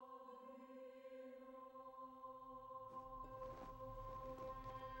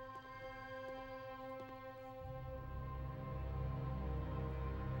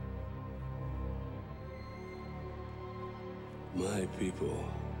My people,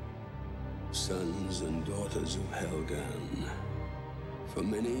 sons and daughters of Helgan, for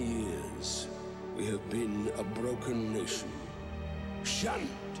many years we have been a broken nation, shunned,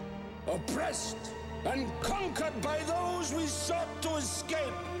 oppressed, and conquered by those we sought to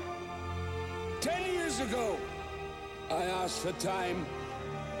escape. 10 years ago, I asked for time,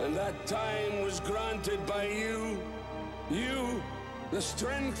 and that time was granted by you. You, the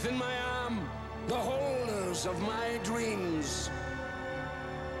strength in my arm, the holders of my dreams.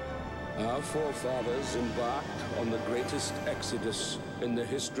 Our forefathers embarked on the greatest exodus in the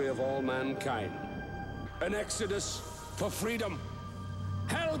history of all mankind. An exodus for freedom.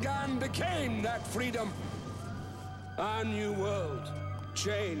 Helgan became that freedom. Our new world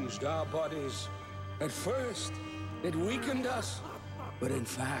changed our bodies. At first, it weakened us, but in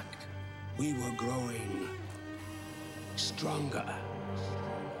fact, we were growing stronger.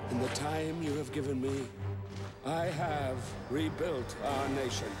 In the time you have given me, I have rebuilt our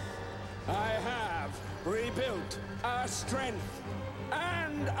nation. I have rebuilt our strength.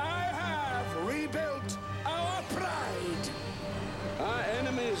 And I have rebuilt our pride. Our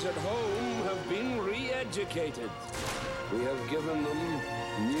enemies at home have been re-educated. We have given them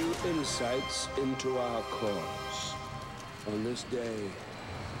new insights into our cause. On this day,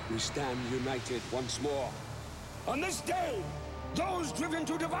 we stand united once more. On this day, those driven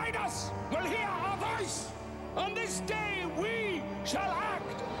to divide us will hear our voice. On this day, we shall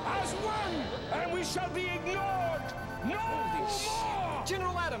act as one, and we shall be ignored no more!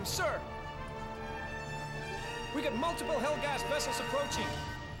 General Adams, sir! We got multiple Hellgas vessels approaching.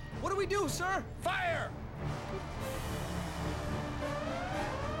 What do we do, sir? Fire!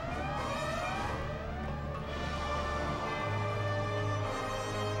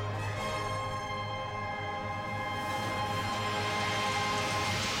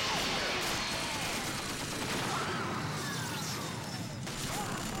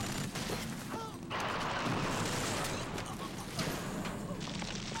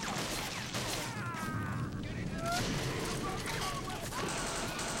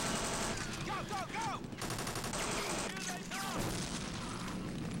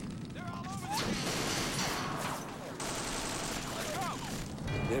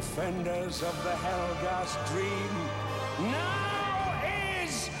 Defenders of the Helgas dream, now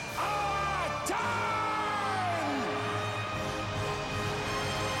is our time!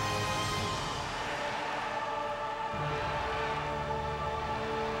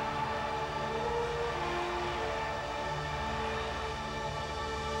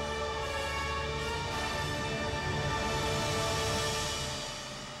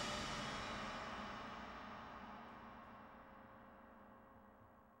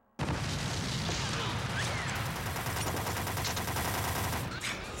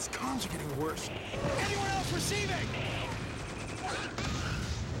 Comms are getting worse. Anyone else receiving?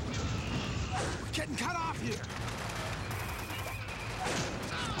 We're getting cut off here.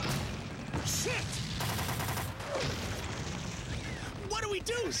 Shit! What do we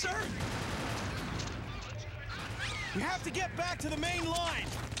do, sir? We have to get back to the main line.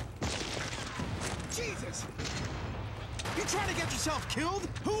 Jesus! You trying to get yourself killed?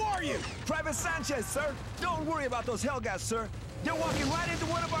 Who are you? Private Sanchez, sir. Don't worry about those Hellgas, sir. They're walking right into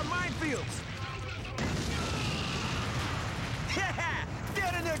one of our minefields. Yeah!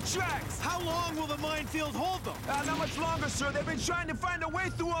 Dead in their tracks! How long will the minefield hold them? Not much longer, sir. They've been trying to find a way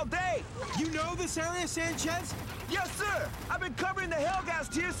through all day. You know this area, Sanchez? Yes, sir. I've been covering the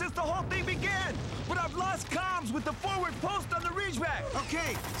Hellgas here since the whole thing began. But I've lost comms with the forward post on the Ridgeback.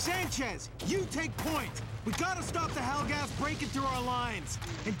 Okay, Sanchez, you take point. We gotta stop the Hellgas breaking through our lines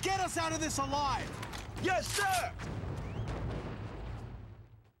and get us out of this alive. Yes, sir!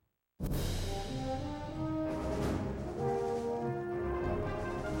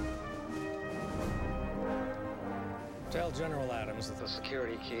 Tell General Adams that the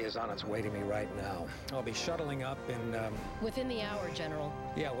security key is on its way to me right now. I'll be shuttling up in, Within the hour, General.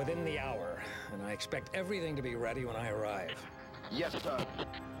 Yeah, within the hour. And I expect everything to be ready when I arrive. Yes, sir.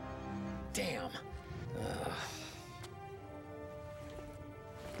 Damn.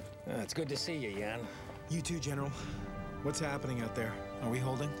 It's good to see you, Yan. You too, General. What's happening out there? Are we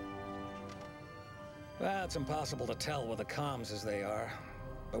holding? Well, it's impossible to tell with the comms as they are.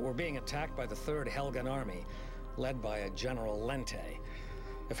 But we're being attacked by the 3rd Helgan Army, led by a General Lente.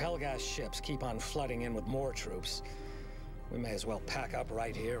 If Helgas ships keep on flooding in with more troops, we may as well pack up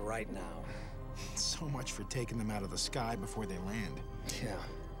right here, right now. So much for taking them out of the sky before they land. Yeah.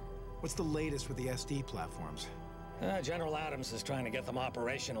 What's the latest with the SD platforms? General Adams is trying to get them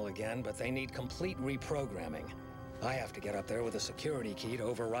operational again, but they need complete reprogramming. I have to get up there with a security key to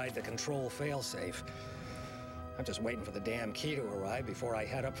override the control failsafe. I'm just waiting for the damn key to arrive before I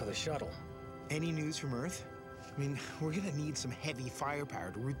head up for the shuttle. Any news from Earth? I mean, we're gonna need some heavy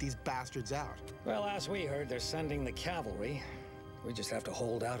firepower to root these bastards out. Well, as we heard, they're sending the cavalry. We just have to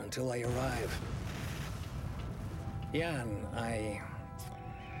hold out until they arrive. Jan, I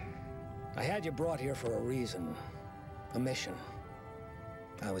had you brought here for a reason. A mission.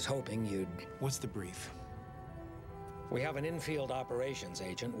 I was hoping you'd... What's the brief? We have an infield operations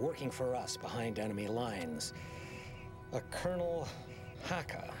agent working for us behind enemy lines. A Colonel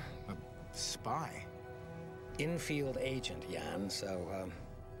Haka. A spy? Infield agent, Jan, so,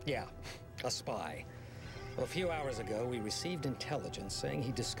 yeah, a spy. Well, a few hours ago, we received intelligence saying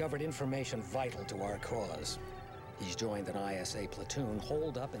he discovered information vital to our cause. He's joined an ISA platoon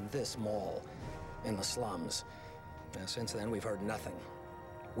holed up in this mall, in the slums. Now, since then, we've heard nothing.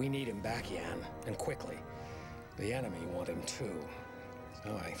 We need him back, Jan, and quickly. The enemy want him too.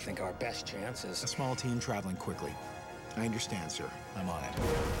 So I think our best chance is... A small team traveling quickly. I understand, sir. I'm on it.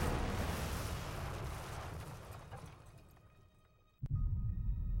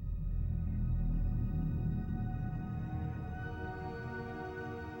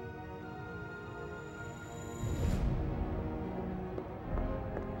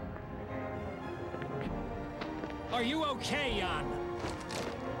 Are you okay, Jan?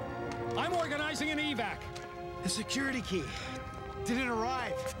 I'm organizing an evac. The security key. Did it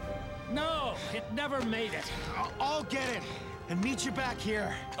arrive? No, it never made it. I'll get it and meet you back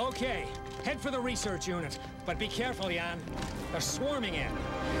here. Okay, head for the research unit. But be careful, Jan. They're swarming in.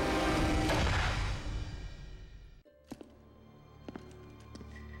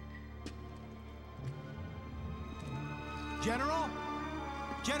 General?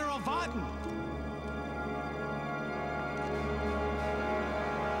 General Vaughton!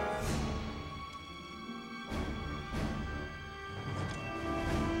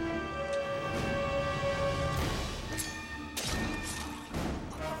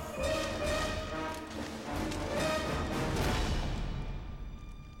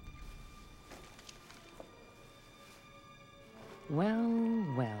 Well,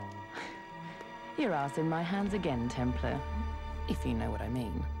 well. Your ass in my hands again, Templar. If you know what I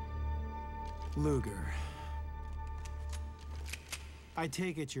mean. Luger. I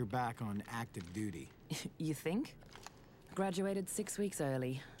take it you're back on active duty. You think? Graduated 6 weeks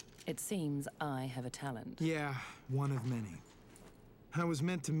early. It seems I have a talent. Yeah, one of many. I was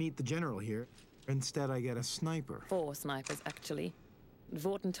meant to meet the general here. Instead, I get a sniper. 4 snipers, actually.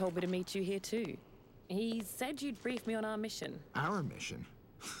 Vaughton told me to meet you here, too. He said you'd brief me on our mission. Our mission?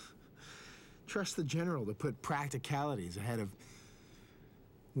 Trust the general to put practicalities ahead of,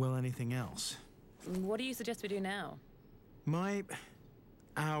 well, anything else. What do you suggest we do now?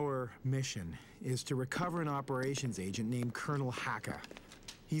 Our mission is to recover an operations agent named Colonel Haka.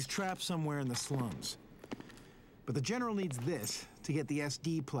 He's trapped somewhere in the slums. But the general needs this to get the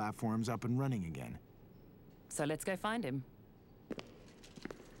SD platforms up and running again. So let's go find him.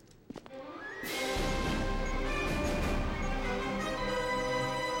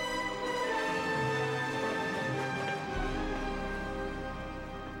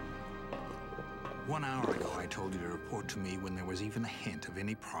 One hour ago, I told you to report to me when there was even a hint of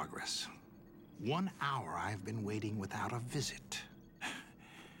any progress. 1 hour I've been waiting without a visit.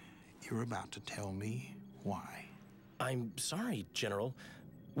 You're about to tell me why. I'm sorry, General.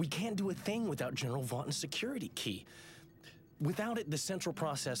 We can't do a thing without General Vaughton's security key. Without it, the central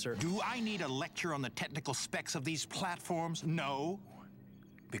processor... Do I need a lecture on the technical specs of these platforms? No.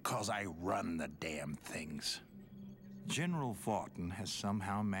 Because I run the damn things. General Vaughton has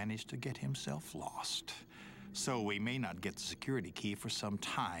somehow managed to get himself lost. So we may not get the security key for some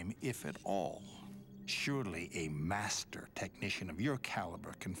time, if at all. Surely a master technician of your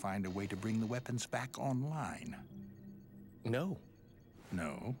caliber can find a way to bring the weapons back online. No.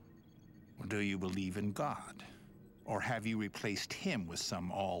 No? Well, do you believe in God? Or have you replaced him with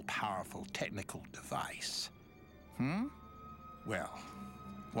some all-powerful technical device? Well,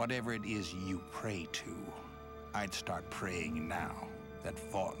 whatever it is you pray to, I'd start praying now that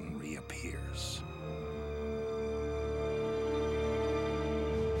Vaughton reappears.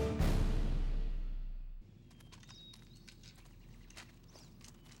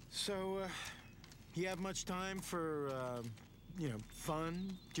 So, you have much time for,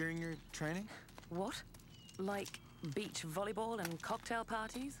 fun during your training? What? Like beach volleyball and cocktail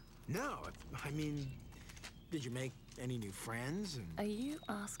parties? No, I mean, did you make any new friends? Are you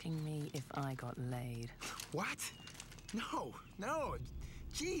asking me if I got laid? What? No.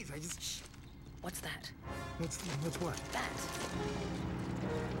 Jeez, I just... What's that? What's what? That.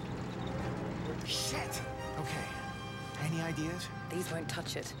 Shit! Okay. Any ideas? These won't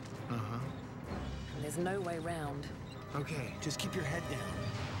touch it. Uh-huh. There's no way round. Okay, just keep your head down.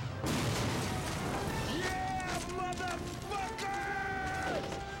 Yeah, motherfuckers!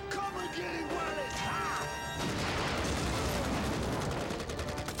 Come and get it while it's hot!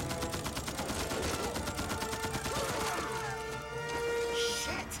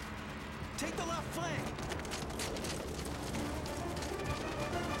 Shit! Take the left flank!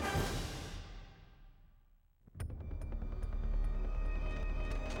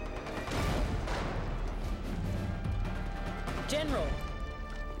 General!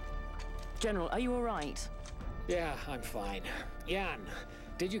 General, are you all right? Yeah, I'm fine. Jan,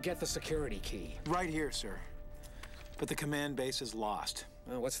 did you get the security key? Right here, sir. But the command base is lost.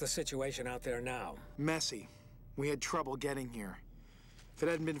 What's the situation out there now? Messy. We had trouble getting here. If it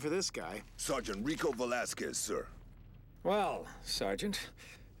hadn't been for this guy... Sergeant Rico Velasquez, sir. Well, Sergeant,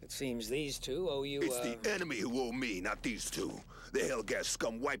 it seems these two owe you, It's the enemy who owe me, not these two. The Hellgas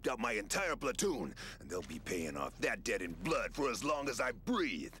scum wiped out my entire platoon, and they'll be paying off that debt in blood for as long as I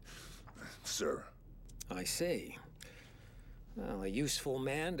breathe. Sir. I see. Well, a useful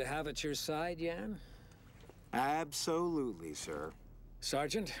man to have at your side, Jan? Absolutely, sir.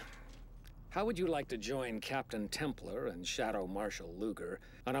 Sergeant, how would you like to join Captain Templar and Shadow Marshal Luger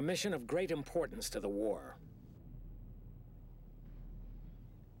on a mission of great importance to the war?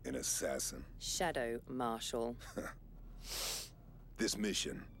 An assassin. Shadow Marshal. This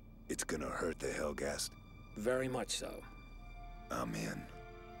mission, it's gonna hurt the Hellgast. Very much so. I'm in.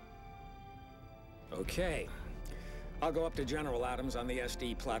 Okay. I'll go up to General Adams on the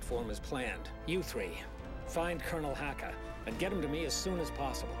SD platform as planned. You three, find Colonel Haka and get him to me as soon as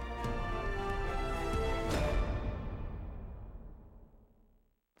possible.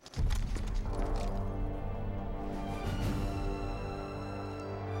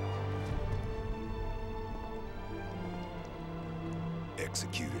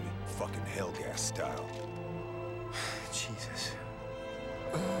 Executed it, fucking Hellgas style. Jesus.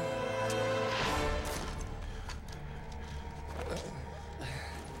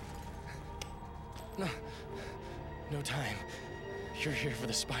 No time. You're here for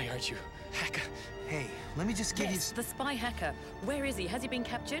the spy, aren't you? Haka. Hey, let me just give Yes, the spy hacker. Where is he? Has he been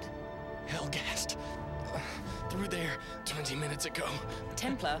captured? Hellgast. Through there 20 minutes ago.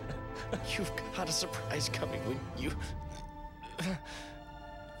 Templar? You've got a surprise coming when you...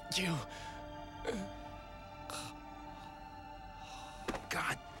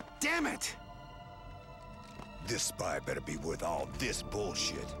 God damn it! This spy better be worth all this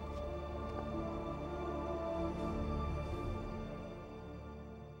bullshit.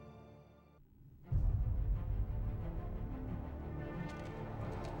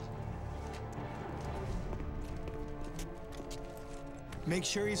 Make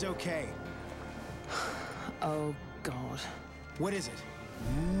sure he's okay. Oh, God. What is it?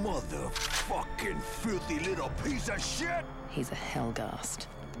 Motherfucking filthy little piece of shit! He's a Hellgast.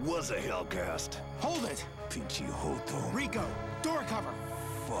 Was a Hellgast. Hold it! Pinchy Hoto. Rico, door cover!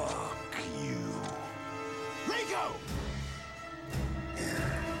 Fuck you. Rico!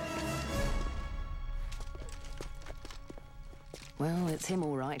 Well, it's him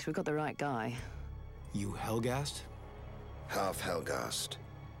all right. We've got the right guy. You Hellgast? Half Hellgast,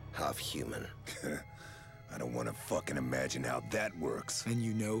 half human. I don't want to fucking imagine how that works. And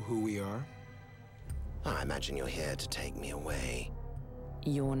you know who we are? I imagine you're here to take me away.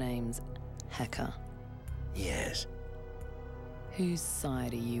 Your name's Hacker. Yes, Whose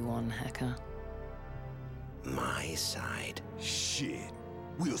side are you on, Hacker? my side. Shit.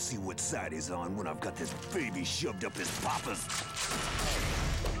 We'll see what side he's on when I've got this baby shoved up his papa's.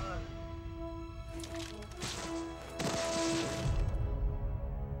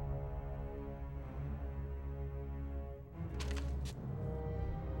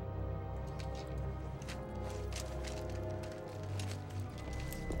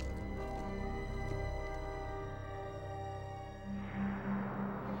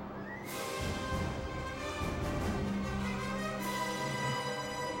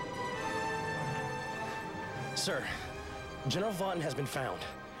 Sir, General Vaughton has been found.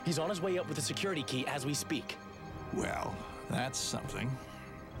 He's on his way up with the security key as we speak. Well, that's something.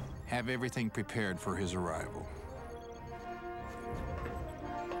 Have everything prepared for his arrival.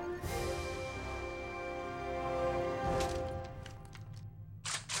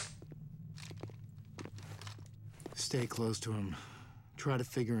 Stay close to him. Try to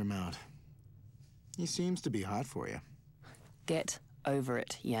figure him out. He seems to be hot for you. Get over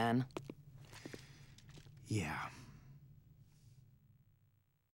it, Jan. Yeah.